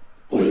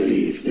 or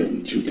leave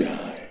them to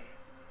die?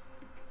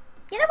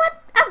 You know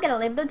what? I'm gonna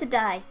leave them to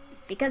die.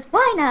 Because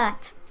why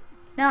not?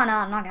 No,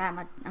 I'm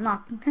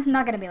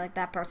not gonna be like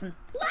that person.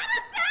 Let us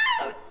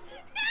out!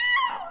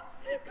 No!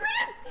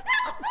 Kris,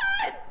 help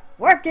us!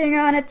 Working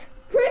on it.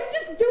 Kris,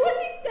 just do as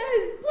he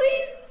says!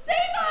 Please,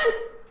 save us!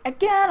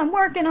 Again, I'm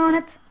working on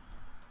it.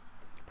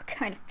 What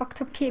kind of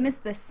fucked up game is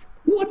this?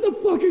 What the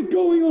fuck is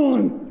going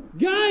on?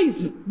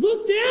 Guys,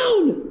 look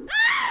down!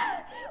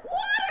 Ah!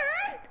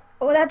 Water!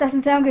 Oh, that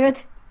doesn't sound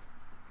good.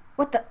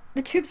 What the?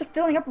 The tubes are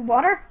filling up with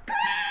water?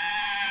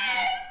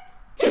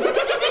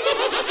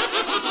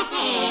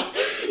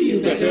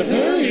 You better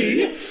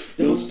hurry.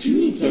 Those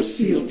tubes are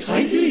sealed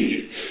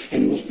tightly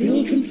and will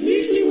fill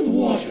completely with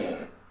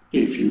water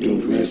if you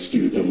don't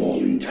rescue them all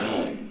in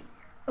time.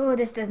 Oh,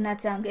 this does not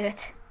sound good.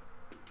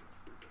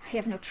 I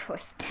have no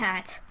choice, damn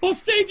it. I'll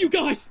save you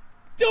guys!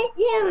 Don't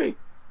worry!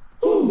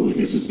 Oh,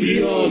 this is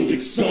beyond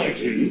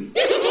exciting.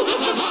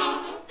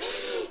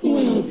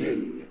 Well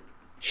then,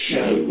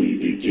 shall we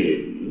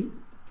begin?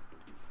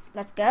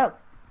 Let's go.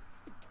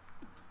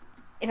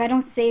 If I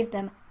don't save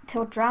them,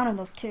 they'll drown in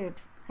those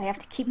tubes. I have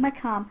to keep my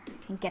calm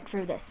and get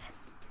through this.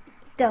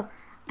 Still,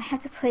 I have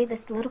to play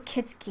this little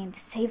kid's game to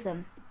save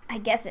them. I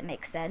guess it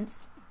makes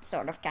sense.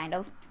 Sort of, kind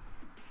of.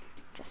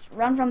 Just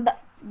run from the...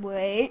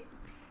 Wait.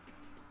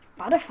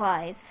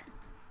 Butterflies.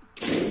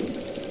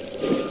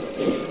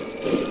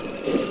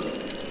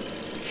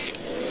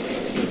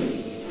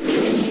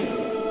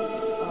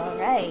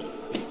 Alright.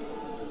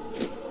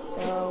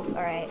 So,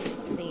 alright,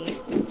 let's see.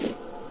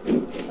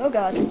 Oh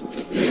god.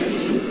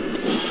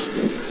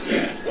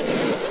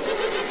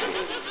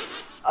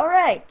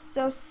 Alright,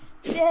 so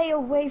stay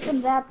away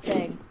from that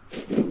thing.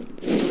 What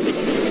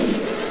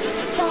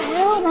the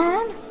hell,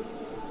 man?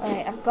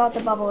 Alright, I've got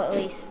the bubble at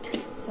least,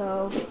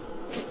 so...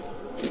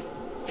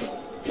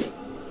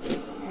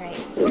 Alright.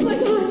 Oh my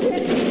gosh!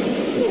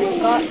 I've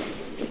got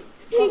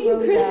Thank you,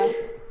 Rosa.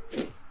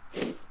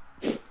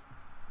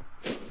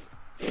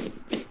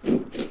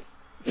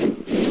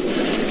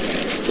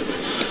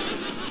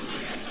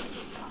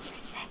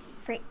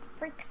 Kris.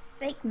 Freak's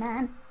sake,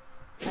 man.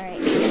 Alright,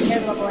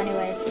 they're bubble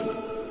anyways.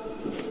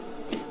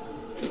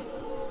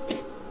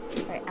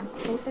 Alright, I'm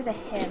closer to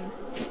him.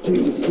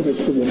 Jesus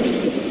Christ, the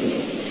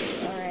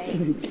one. Alright.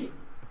 Thanks.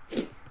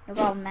 No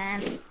problem, man.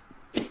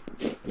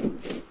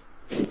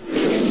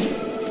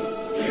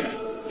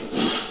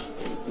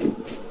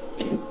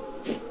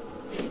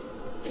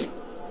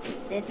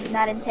 This is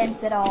not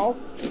intense at all.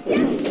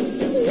 Yes!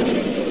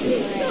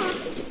 Alright.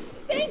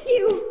 Thank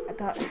you! I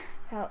got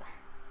out.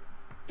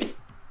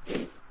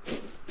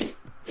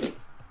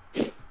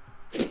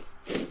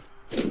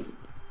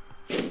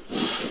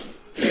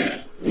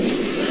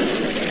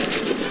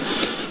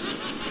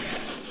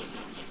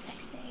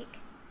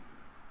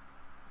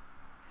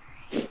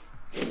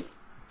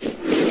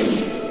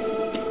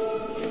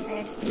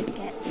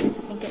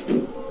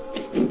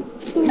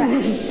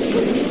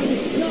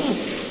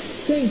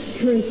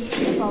 Thanks, Kris.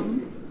 No problem.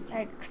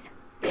 Yikes.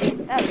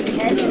 That was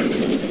intense.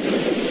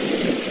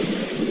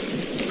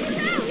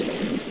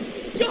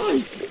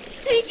 Guys!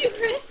 Thank you,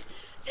 Kris!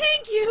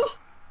 Thank you!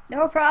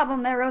 No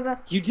problem there,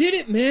 Rosa. You did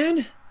it,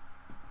 man!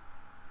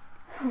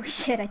 Oh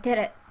shit, I did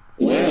it.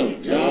 Well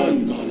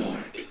done,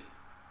 Monarch.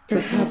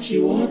 Perhaps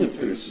you are the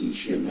person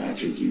she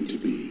imagined you to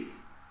be.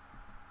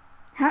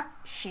 Huh?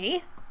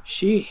 She?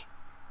 She?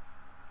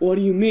 What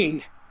do you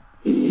mean?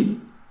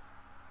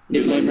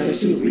 Did my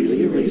medicine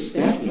really erase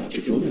that much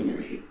of your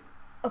memory?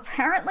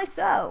 Apparently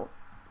so.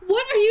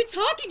 What are you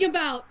talking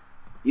about?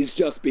 He's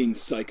just being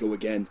psycho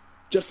again.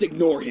 Just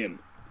ignore him.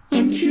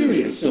 I'm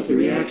curious of the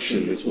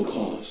reaction this will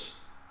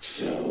cause,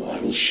 so I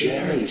will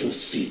share a little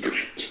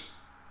secret.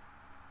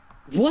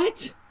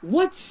 What?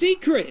 What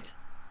secret?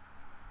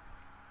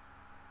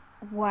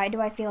 Why do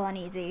I feel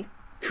uneasy?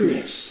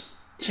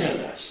 Kris, tell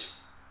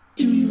us,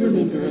 do you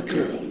remember a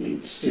girl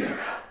named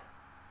Sara?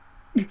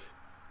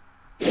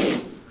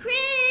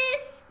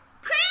 Kris!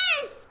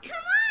 Kris!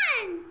 Come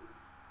on!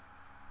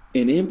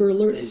 An Amber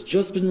Alert has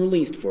just been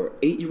released for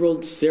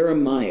 8-year-old Sara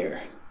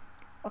Meyer.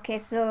 Okay,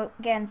 so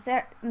again,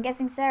 I'm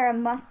guessing Sara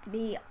must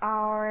be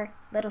our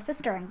little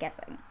sister, I'm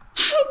guessing.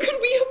 How could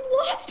we have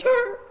lost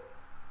her?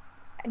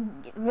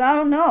 I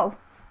don't know.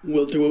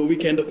 We'll do what we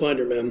can to find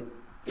her, ma'am.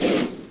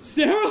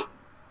 Sara?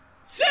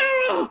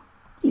 Sara!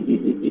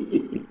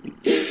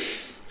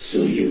 So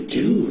you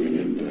do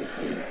remember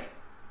her.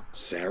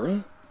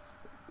 Sara?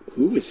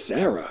 Who is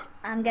Sara?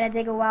 I'm gonna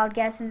take a wild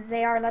guess and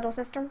say our little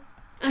sister.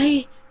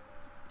 I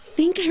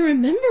think I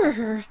remember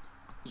her.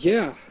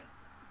 Yeah.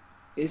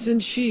 Isn't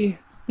she...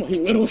 My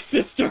little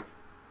sister!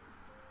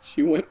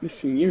 She went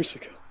missing years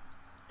ago,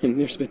 and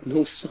there's been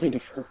no sign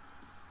of her.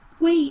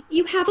 Wait,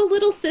 you have a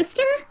little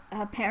sister?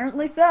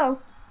 Apparently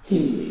so.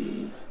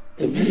 The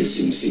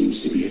medicine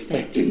seems to be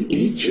affecting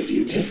each of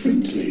you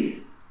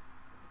differently.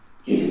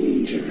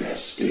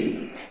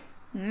 Interesting.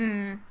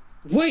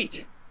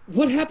 Wait!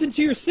 What happened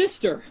to your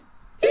sister?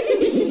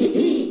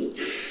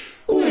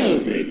 Well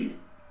then,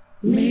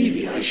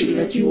 maybe I should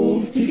let you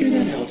all figure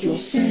that out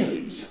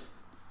yourselves.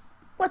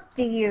 What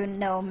do you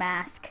know,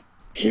 Mask?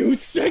 You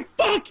sick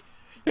fuck!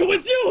 It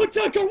was you who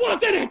took her,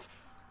 wasn't it?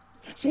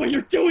 That's why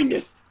you're doing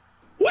this!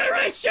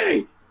 Where is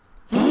she?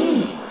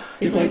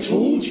 If I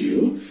told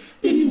you,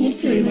 then you would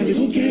play my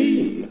little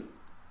game.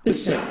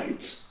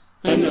 Besides,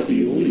 I'm not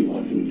the only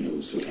one who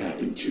knows what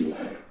happened to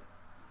her.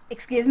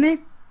 Excuse me?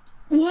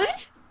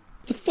 What?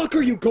 The fuck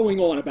are you going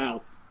on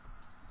about?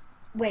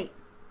 Wait,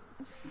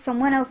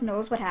 someone else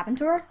knows what happened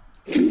to her?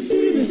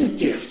 Consider this a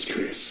gift,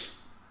 Kris.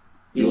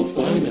 You'll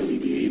finally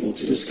be able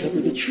to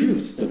discover the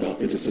truth about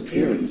the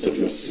disappearance of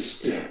your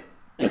sister.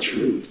 A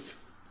truth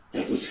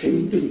that was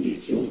hidden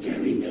beneath your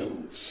very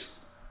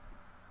nose.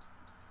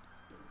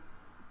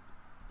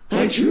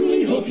 I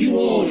truly hope you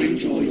all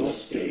enjoy your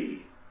stay.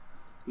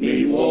 May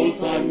you all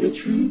find the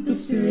truth of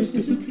Sara's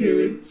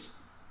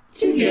disappearance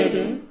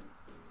together.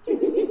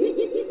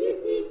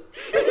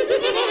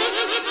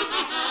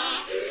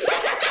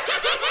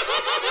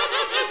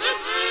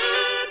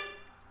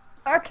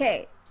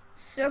 Okay,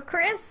 so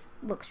Kris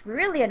looks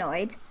really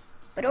annoyed,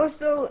 but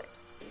also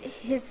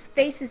his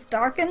face is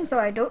darkened, so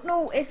I don't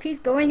know if he's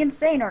going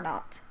insane or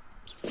not.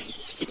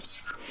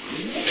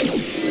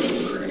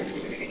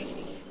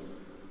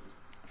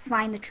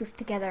 Find the truth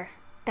together.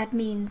 That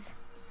means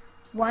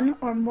one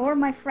or more of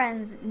my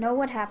friends know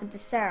what happened to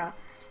Sara,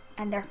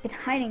 and they've been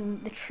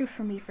hiding the truth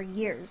from me for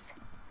years.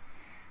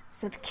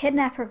 So the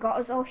kidnapper got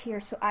us all here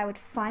so I would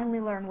finally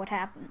learn what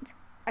happened.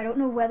 I don't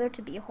know whether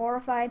to be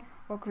horrified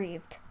or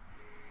grieved.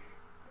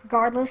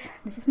 Regardless,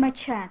 this is my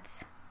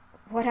chance.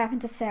 What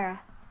happened to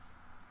Sara?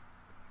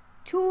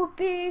 To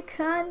be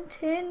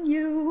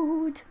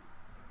continued.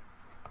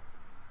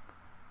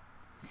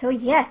 So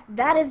yes,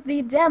 that is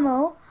the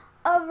demo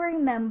of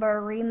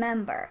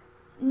Remember.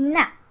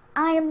 Now,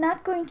 I am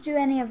not going to do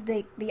any of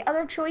the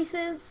other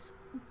choices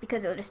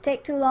because it'll just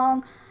take too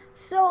long.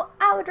 So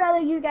I would rather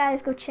you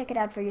guys go check it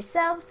out for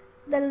yourselves.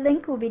 The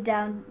link will be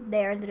down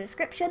there in the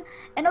description.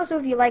 And also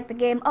if you like the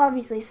game,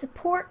 obviously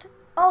support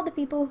all the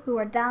people who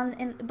are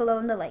down below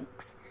in the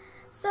links.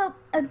 So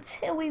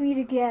until we meet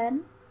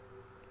again,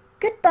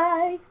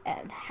 goodbye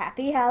and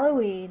happy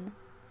Halloween.